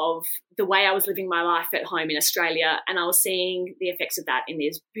effects of the way I was living my life at home in Australia, and I was seeing the effects of that in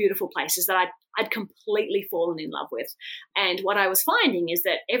these beautiful places that I'd completely fallen in love with. And what I was finding is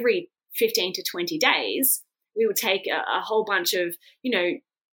that every 15 to 20 days, we would take a whole bunch of,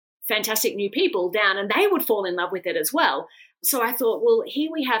 fantastic new people down, and they would fall in love with it as well. So I thought, well, here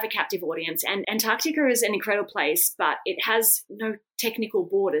we have a captive audience, and Antarctica is an incredible place, but it has no technical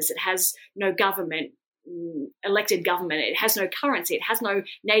borders. It has no government, elected government. It has no currency. It has no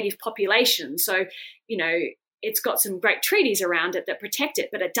native population. So, it's got some great treaties around it that protect it,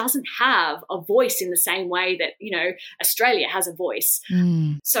 but it doesn't have a voice in the same way that, Australia has a voice.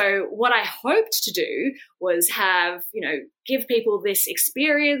 So what I hoped to do was give people this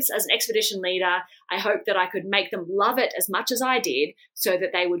experience as an expedition leader. I hoped that I could make them love it as much as I did, so that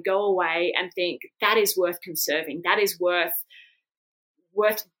they would go away and think that is worth conserving. That is worth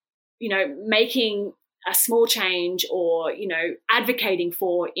making a small change or, advocating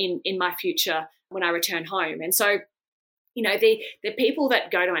for in my future when I return home. And so, the people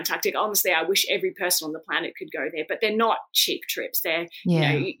that go to Antarctica, honestly, I wish every person on the planet could go there, but they're not cheap trips. They're,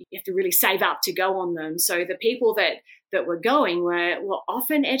 you have to really save up to go on them. So the people that were going were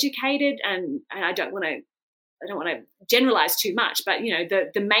often educated, and I don't want to generalize too much, but,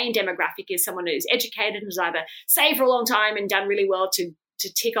 the main demographic is someone who's educated and has either saved for a long time and done really well to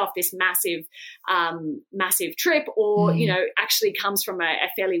tick off this massive trip, or, actually comes from a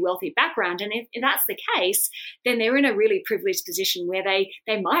fairly wealthy background. And if that's the case, then they're in a really privileged position where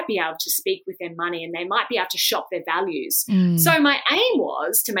they might be able to speak with their money and they might be able to shop their values. So my aim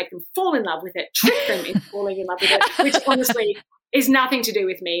was to make them fall in love with it, trick them into falling in love with it, which honestly is nothing to do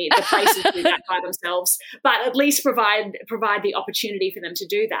with me. The places do that by themselves, but at least provide the opportunity for them to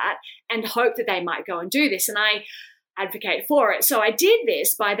do that and hope that they might go and do this. And I advocate for it. So I did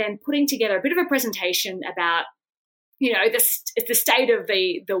this by then putting together a bit of a presentation about, the state of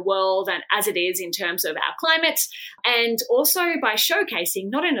the world and as it is in terms of our climate, and also by showcasing,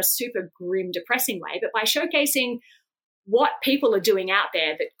 not in a super grim, depressing way, but by showcasing what people are doing out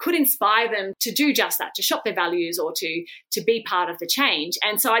there that could inspire them to do just that, to shop their values or to be part of the change.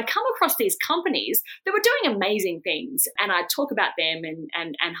 And so I'd come across these companies that were doing amazing things, and I'd talk about them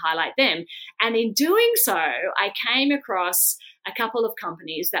and highlight them. And in doing so, I came across a couple of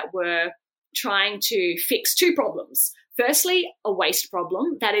companies that were trying to fix two problems. Firstly, a waste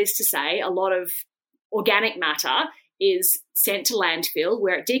problem. That is to say, a lot of organic matter is sent to landfill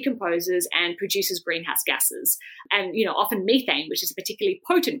where it decomposes and produces greenhouse gases, and often methane, which is a particularly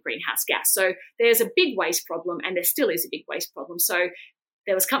potent greenhouse gas. So there's a big waste problem, and there still is a big waste problem. So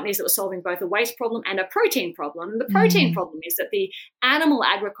there was companies that were solving both a waste problem and a protein problem. And the protein problem is that the animal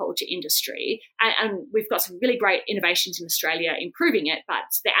agriculture industry, and we've got some really great innovations in Australia improving it, but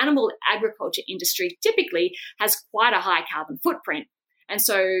the animal agriculture industry typically has quite a high carbon footprint. And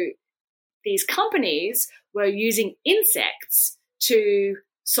so these companies were using insects to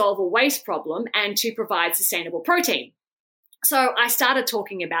solve a waste problem and to provide sustainable protein. So I started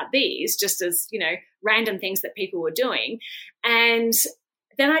talking about these just as, random things that people were doing. And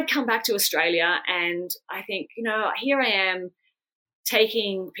then I'd come back to Australia and I think, here I am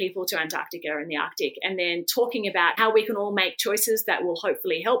taking people to Antarctica and the Arctic and then talking about how we can all make choices that will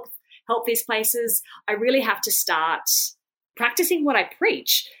hopefully help these places. I really have to start practicing what I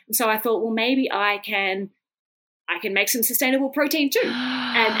preach. And so I thought, well, maybe I can make some sustainable protein too.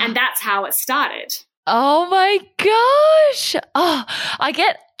 And that's how it started. Oh my gosh. Oh, I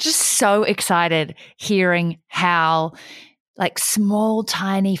get just so excited hearing how small,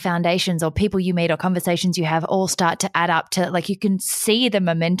 tiny foundations or people you meet or conversations you have all start to add up to, you can see the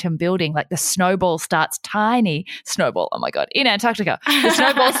momentum building, the snowball starts tiny. Snowball, oh my God, in Antarctica. The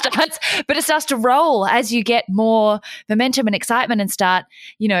snowball starts, but it starts to roll as you get more momentum and excitement and start,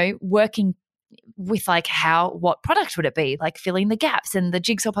 working with what product would it be, filling the gaps, and the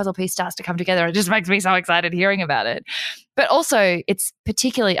jigsaw puzzle piece starts to come together. It just makes me so excited hearing about it. But also it's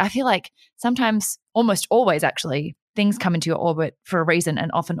particularly, I feel like sometimes, almost always actually, things come into your orbit for a reason and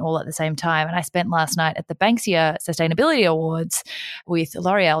often all at the same time. And I spent last night at the Banksia Sustainability Awards with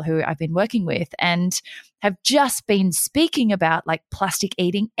L'Oreal, who I've been working with, and have just been speaking about plastic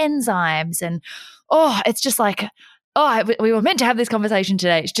eating enzymes. And it's just we were meant to have this conversation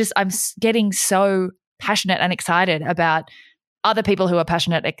today. It's just I'm getting so passionate and excited about other people who are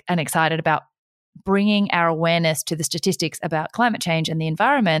passionate and excited about bringing our awareness to the statistics about climate change and the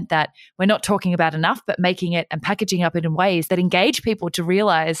environment that we're not talking about enough, but making it and packaging up it in ways that engage people to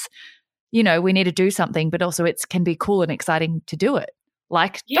realize, we need to do something, but also it can be cool and exciting to do it,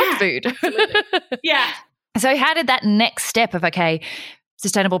 dog food. Yeah. So how did that next step of,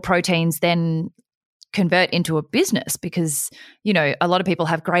 sustainable proteins then convert into a business? Because, a lot of people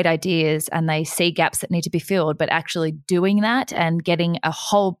have great ideas and they see gaps that need to be filled, but actually doing that and getting a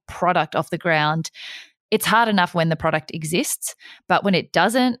whole product off the ground, it's hard enough when the product exists, but when it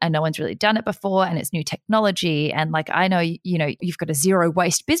doesn't and no one's really done it before and it's new technology and I know, you've got a zero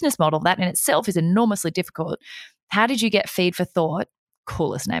waste business model, that in itself is enormously difficult. How did you get Feed for Thought,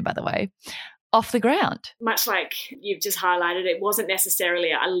 coolest name by the way, off the ground? Much like you've just highlighted, it wasn't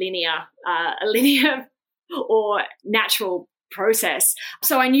necessarily a linear or natural process.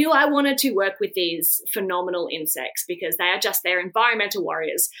 So I knew I wanted to work with these phenomenal insects because they're environmental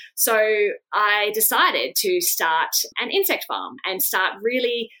warriors. So I decided to start an insect farm and start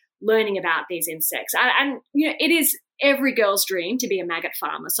really learning about these insects. And it is every girl's dream to be a maggot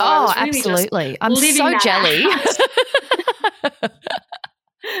farmer. So I was really absolutely. I'm so jelly.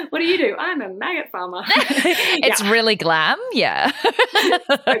 What do you do? I'm a maggot farmer. It's really glam. Yeah.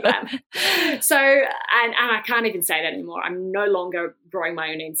 So glam. So, and I can't even say that anymore. I'm no longer growing my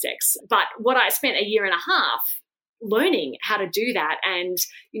own insects. But what I spent a year and a half learning how to do that, and,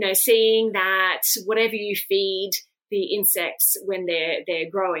 seeing that whatever you feed the insects when they're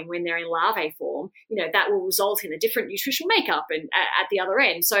growing, when they're in larvae form, that will result in a different nutritional makeup and at the other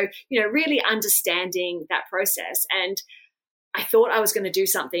end. So, really understanding that process. And I thought I was going to do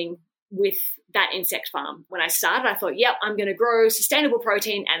something with that insect farm. When I started, I thought, yep, I'm going to grow sustainable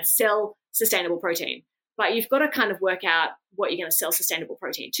protein and sell sustainable protein. But you've got to kind of work out what you're going to sell sustainable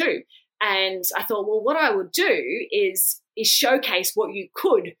protein to. And I thought, well, what I would do is showcase what you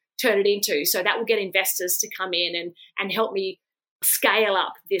could turn it into. So that will get investors to come in and help me scale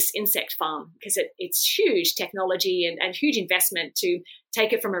up this insect farm, because it's huge technology and huge investment to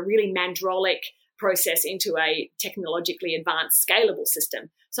take it from a really mandrolic process into a technologically advanced scalable system.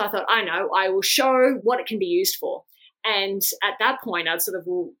 So I thought, I will show what it can be used for. And at that point,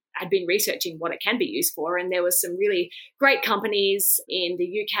 I'd been researching what it can be used for, and there were some really great companies in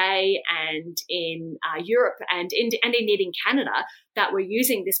the UK and in Europe and indeed in Canada that were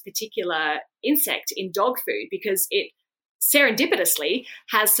using this particular insect in dog food, because it serendipitously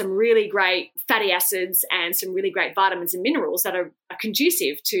has some really great fatty acids and some really great vitamins and minerals that are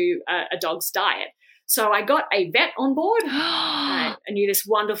conducive to a dog's diet. So I got a vet on board. I knew this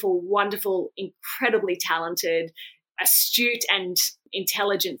wonderful, wonderful, incredibly talented, astute and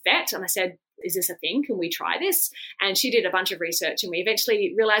intelligent vet. And I said, is this a thing? Can we try this? And she did a bunch of research, and we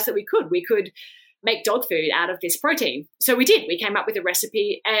eventually realized that we could make dog food out of this protein. So we did. We came up with a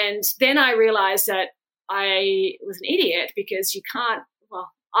recipe. And then I realized that I was an idiot, because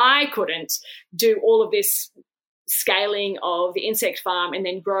I couldn't do all of this scaling of the insect farm and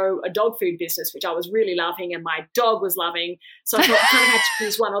then grow a dog food business, which I was really loving and my dog was loving. So I thought I kind of had to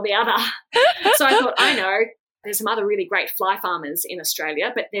choose one or the other. So I thought, I know there's some other really great fly farmers in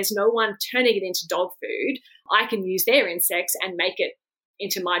Australia, but there's no one turning it into dog food. I can use their insects and make it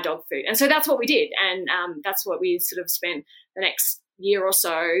into my dog food. And so that's what we did. And that's what we sort of spent the next year or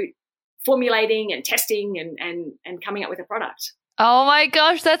so formulating and testing and coming up with a product. Oh my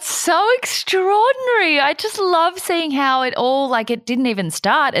gosh, that's so extraordinary. I just love seeing how it all, it didn't even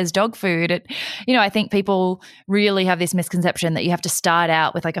start as dog food. I think people really have this misconception that you have to start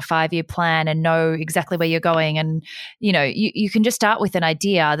out with a 5-year plan and know exactly where you're going. And, you can just start with an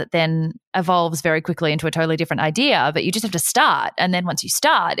idea that then evolves very quickly into a totally different idea, but you just have to start. And then once you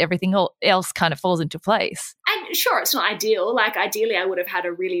start, everything else kind of falls into place. And sure, it's not ideal. Ideally, I would have had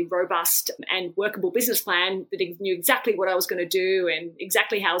a really robust and workable business plan that knew exactly what I was going to do and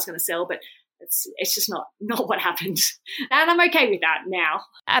exactly how I was going to sell, but it's just not what happened. And I'm okay with that now.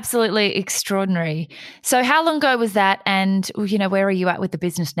 Absolutely extraordinary. So how long ago was that, and, where are you at with the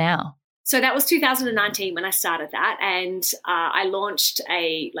business now? So that was 2019 when I started that, and I launched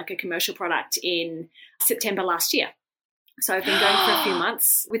a commercial product in September last year. So I've been going for a few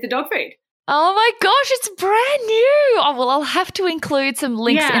months with the dog food. Oh my gosh, it's brand new. Oh, well, I'll have to include some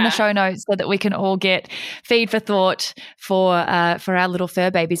links in the show notes so that we can all get feed for thought for our little fur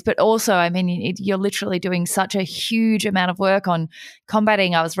babies. But also, you're literally doing such a huge amount of work on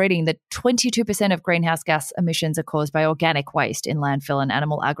combating. I was reading that 22% of greenhouse gas emissions are caused by organic waste in landfill and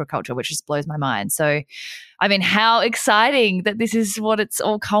animal agriculture, which just blows my mind. So, how exciting that this is what it's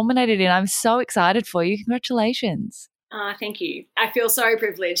all culminated in. I'm so excited for you. Congratulations. Thank you. I feel so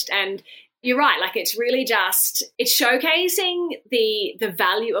privileged. And you're right. It's really it's showcasing the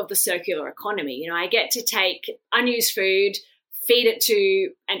value of the circular economy. I get to take unused food, feed it to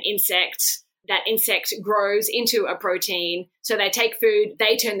an insect. That insect grows into a protein. So they take food,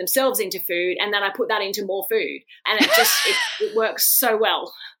 they turn themselves into food, and then I put that into more food. And it works so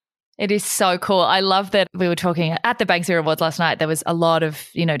well. It is so cool. I love that we were talking at the Banksia Awards last night. There was a lot of,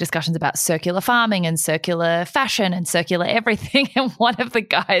 discussions about circular farming and circular fashion and circular everything. And one of the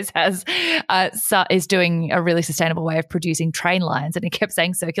guys is doing a really sustainable way of producing train lines. And he kept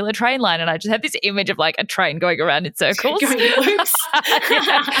saying circular train line. And I just had this image of a train going around in circles. Going in loops.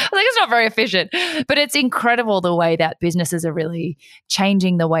 It's not very efficient. But it's incredible the way that businesses are really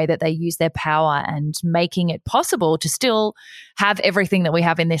changing the way that they use their power and making it possible to still have everything that we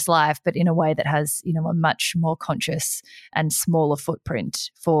have in this life, but in a way that has, a much more conscious and smaller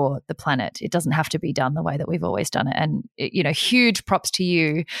footprint for the planet. It doesn't have to be done the way that we've always done it. And, huge props to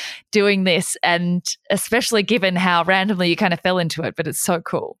you doing this, and especially given how randomly you kind of fell into it, but it's so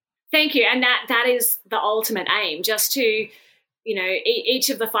cool. Thank you. And that is the ultimate aim, just to, each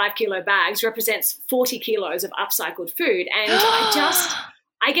of the 5 kilo bags represents 40 kilos of upcycled food. And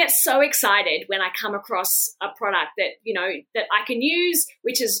I get so excited when I come across a product that, that I can use,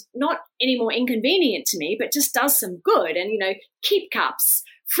 which is not any more inconvenient to me, but just does some good. And, Keep Cups,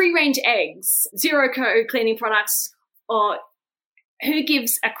 free range eggs, Zero Co cleaning products, or who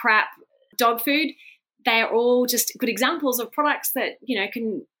gives a crap dog food. They are all just good examples of products that,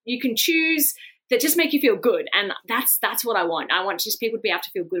 you can choose that just make you feel good. And that's what I want. I want just people to be able to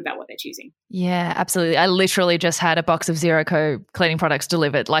feel good about what they're choosing. Yeah, absolutely. I literally just had a box of Zero Co cleaning products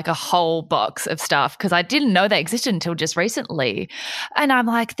delivered, like a whole box of stuff, because I didn't know they existed until just recently. And I'm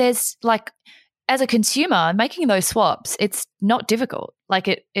like, there's like, as a consumer, making those swaps, it's not difficult. Like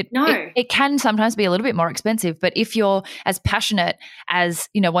it can sometimes be a little bit more expensive, but if you're as passionate as,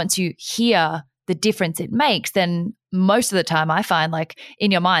 once you hear the difference it makes, then most of the time I find, like,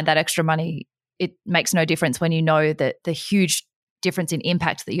 in your mind, that extra money, it makes no difference when you know that the huge difference in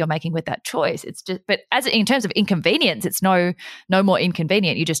impact that you're making with that choice. It's just, but as in terms of inconvenience, it's no more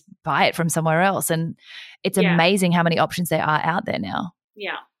inconvenient. You just buy it from somewhere else, and it's amazing how many options there are out there now.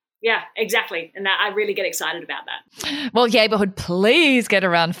 Yeah, exactly. And I really get excited about that. Well, Neighbourhood, please get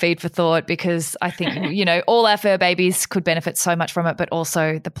around Feed for Thought, because I think, all our fur babies could benefit so much from it, but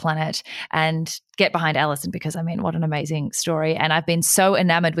also the planet. And get behind Alison, because, what an amazing story. And I've been so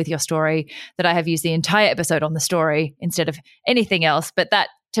enamored with your story that I have used the entire episode on the story instead of anything else. But that,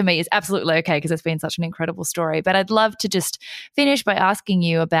 to me, is absolutely okay, because it's been such an incredible story. But I'd love to just finish by asking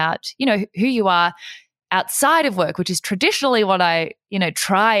you about, who you are outside of work, which is traditionally what I,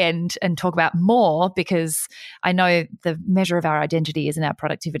 try and talk about more, because I know the measure of our identity isn't our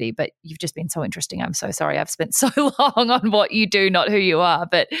productivity, but you've just been so interesting. I'm so sorry I've spent so long on what you do, not who you are.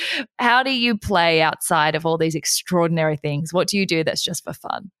 But how do you play outside of all these extraordinary things? What do you do that's just for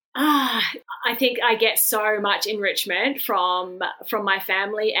fun? I think I get so much enrichment from my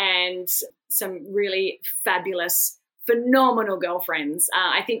family and some really fabulous, phenomenal girlfriends.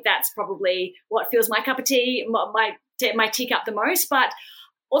 I think that's probably what fills my cup of tea, my teacup the most. But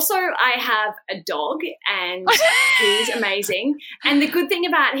also I have a dog, and he's amazing. And the good thing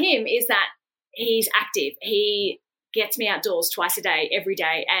about him is that he's active. He gets me outdoors twice a day, every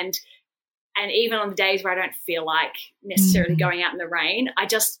day. And even on the days where I don't feel like necessarily going out in the rain, I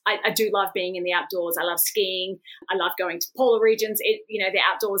do love being in the outdoors. I love skiing. I love going to polar regions. The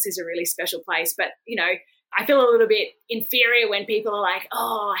outdoors is a really special place. But, I feel a little bit inferior when people are like,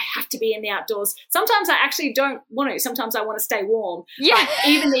 oh, I have to be in the outdoors. Sometimes I actually don't want to. Sometimes I want to stay warm. Yeah. But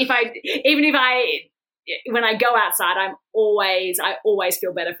even if when I go outside, I always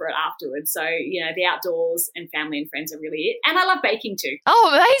feel better for it afterwards. So, the outdoors and family and friends are really it. And I love baking too.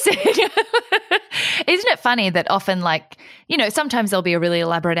 Oh, amazing. Isn't it funny that often, sometimes there'll be a really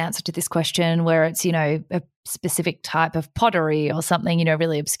elaborate answer to this question where it's, a specific type of pottery or something,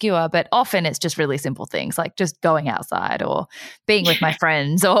 really obscure, but often it's just really simple things like just going outside or being with my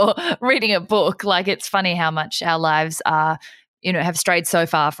friends or reading a book. Like, it's funny how much our lives are, have strayed so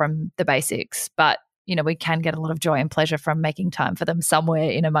far from the basics, but we can get a lot of joy and pleasure from making time for them somewhere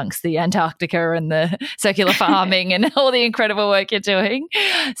in amongst the Antarctica and the circular farming and all the incredible work you're doing.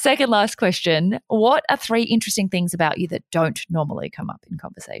 Second last question. What are 3 interesting things about you that don't normally come up in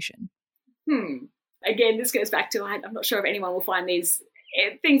conversation? Again, this goes back to, I'm not sure if anyone will find these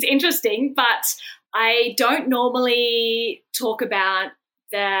things interesting, but I don't normally talk about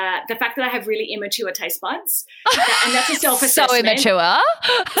the fact that I have really immature taste buds, and that's a self-assessment. So immature.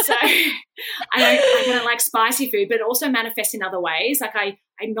 So I don't like spicy food, but it also manifests in other ways. Like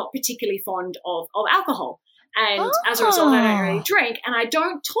I'm not particularly fond of alcohol, and as a result, I don't really drink, and I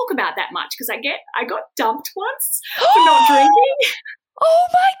don't talk about that much because I got dumped once for not drinking. Oh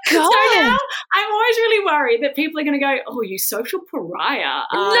my God. So now I'm always really worried that people are going to go, oh, you social pariah.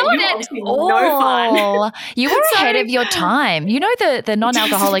 Not at all. No fun. You were ahead of your time. The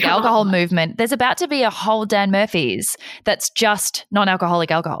non-alcoholic alcohol movement, there's about to be a whole Dan Murphy's that's just non-alcoholic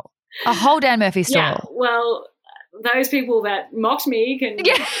alcohol. A whole Dan Murphy's store. Yeah, well, those people that mocked me can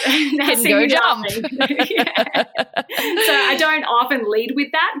go jump. So I don't often lead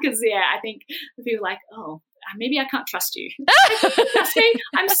with that because, I think people are like, oh, maybe I can't trust you. Trust me,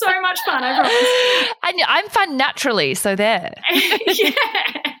 I'm so much fun, I promise. And I'm fun naturally, so there.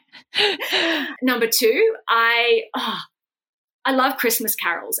 Number 2, I love Christmas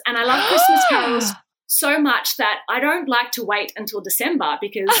carols, and I love Christmas carols so much that I don't like to wait until December,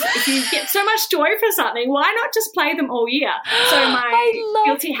 because if you get so much joy for something, why not just play them all year? So my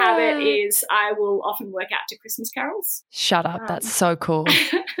guilty habit is I will often work out to Christmas carols. Shut up. That's so cool.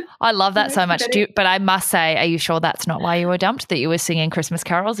 I love that so much. But I must say, are you sure that's not why you were dumped, that you were singing Christmas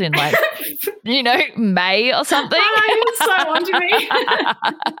carols in like, May or something? I was so onto me.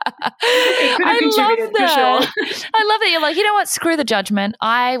 It could have contributed for sure. I love that you're like, you know what, screw the judgment.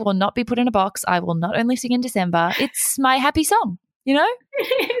 I will not be put in a box. I will not only sing in December. It's my happy song,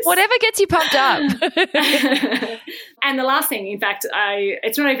 Whatever gets you pumped up. And the last thing, in fact,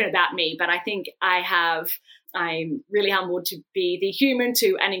 it's not even about me, but I think I'm really humbled to be the human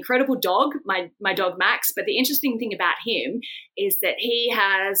to an incredible dog, my dog Max. But the interesting thing about him is that he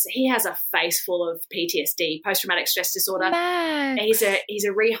has a face full of PTSD, post-traumatic stress disorder. Max. He's a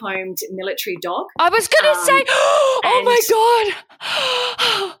rehomed military dog. I was going to say, oh my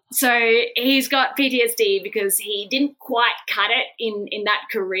God. So he's got PTSD because he didn't quite cut it in that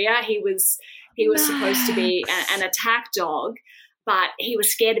career. He was supposed to be an attack dog, but he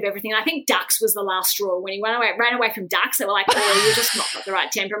was scared of everything. I think ducks was the last straw. When he ran away from ducks, they were like, oh, you're just not got the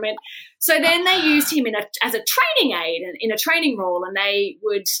right temperament. So then they used him as a training aid and in a training role, and they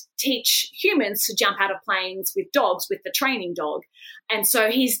would teach humans to jump out of planes with dogs, with the training dog. And so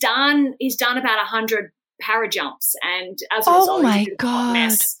he's done about 100 para jumps, and as a result, my he's a God.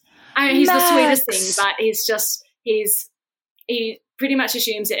 mess. I mean, he's Max. the sweetest thing, but he pretty much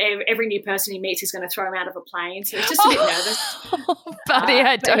assumes that every new person he meets is going to throw him out of a plane. So he's just a bit nervous. Buddy,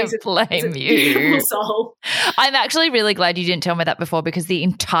 I don't blame you. Soul. I'm actually really glad you didn't tell me that before, because the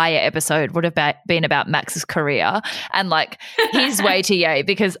entire episode would have been about Max's career and like his way to yay,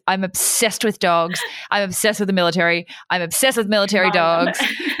 because I'm obsessed with dogs. I'm obsessed with the military. I'm obsessed with military dogs.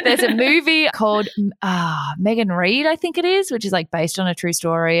 There's a movie called Megan Reed, I think it is, which is like based on a true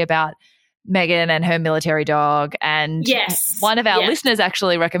story about Megan and her military dog. And one of our listeners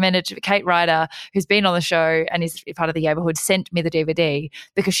actually recommended to Kate Ryder, who's been on the show and is part of the Neighborhood, sent me the DVD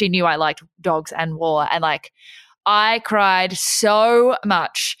because she knew I liked dogs and war. And like, I cried so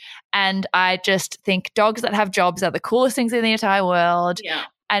much. And I just think dogs that have jobs are the coolest things in the entire world. Yeah.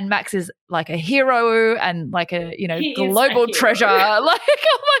 And Max is like a hero and like a, global treasure. Like,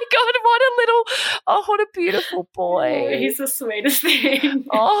 oh my God, what a beautiful boy. Oh, he's the sweetest thing.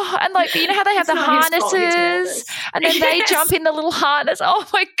 Oh, and like, you know how they have the harnesses and then they jump in the little harness. Oh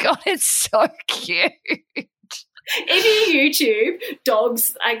my God, it's so cute. If you YouTube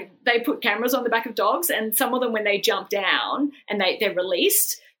dogs, they put cameras on the back of dogs, and some of them, when they jump down and they're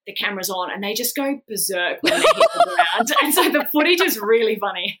released, the camera's on and they just go berserk when they hit the ground. And so the footage is really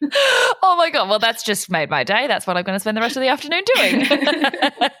funny. Oh my God. Well, that's just made my day. That's what I'm going to spend the rest of the afternoon doing.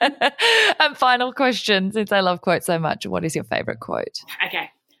 And final question, since I love quotes so much, what is your favourite quote?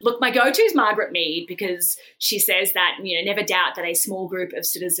 Okay. Look, my go-to is Margaret Mead, because she says that, never doubt that a small group of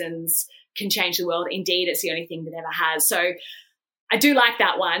citizens can change the world. Indeed, it's the only thing that ever has. So I do like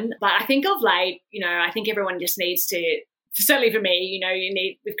that one. But I think of late, I think everyone just needs to, certainly for me,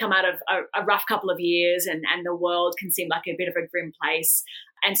 we've come out of a rough couple of years and the world can seem like a bit of a grim place.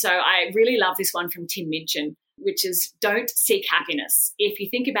 And so I really love this one from Tim Minchin, which is, don't seek happiness. If you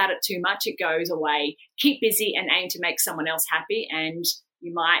think about it too much, it goes away. Keep busy and aim to make someone else happy, and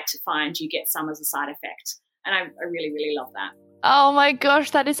you might find you get some as a side effect. And I really, really love that. Oh my gosh,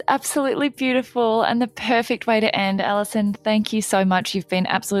 that is absolutely beautiful and the perfect way to end. Alison, thank you so much. You've been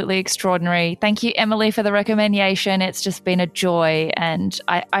absolutely extraordinary. Thank you, Emily, for the recommendation. It's just been a joy, and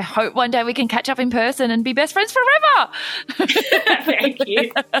I hope one day we can catch up in person and be best friends forever. Thank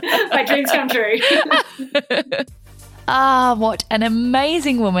you. My dreams come true. Ah, what an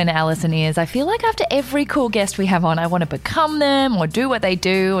amazing woman Alison is. I feel like after every cool guest we have on, I want to become them or do what they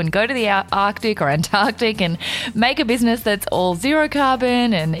do and go to the Arctic or Antarctic and make a business that's all zero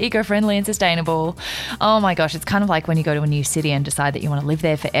carbon and eco-friendly and sustainable. Oh my gosh, it's kind of like when you go to a new city and decide that you want to live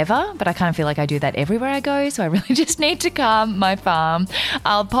there forever, but I kind of feel like I do that everywhere I go, so I really just need to calm my farm.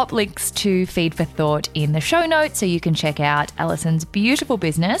 I'll pop links to Feed for Thought in the show notes so you can check out Alison's beautiful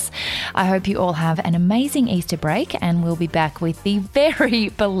business. I hope you all have an amazing Easter break, and we'll be back with the very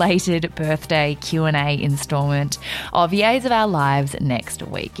belated birthday Q&A installment of Yays of Our Lives next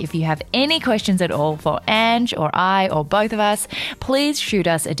week. If you have any questions at all for Ange or I or both of us, please shoot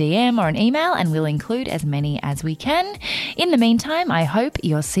us a DM or an email and we'll include as many as we can. In the meantime, I hope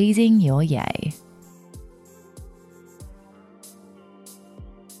you're seizing your yay.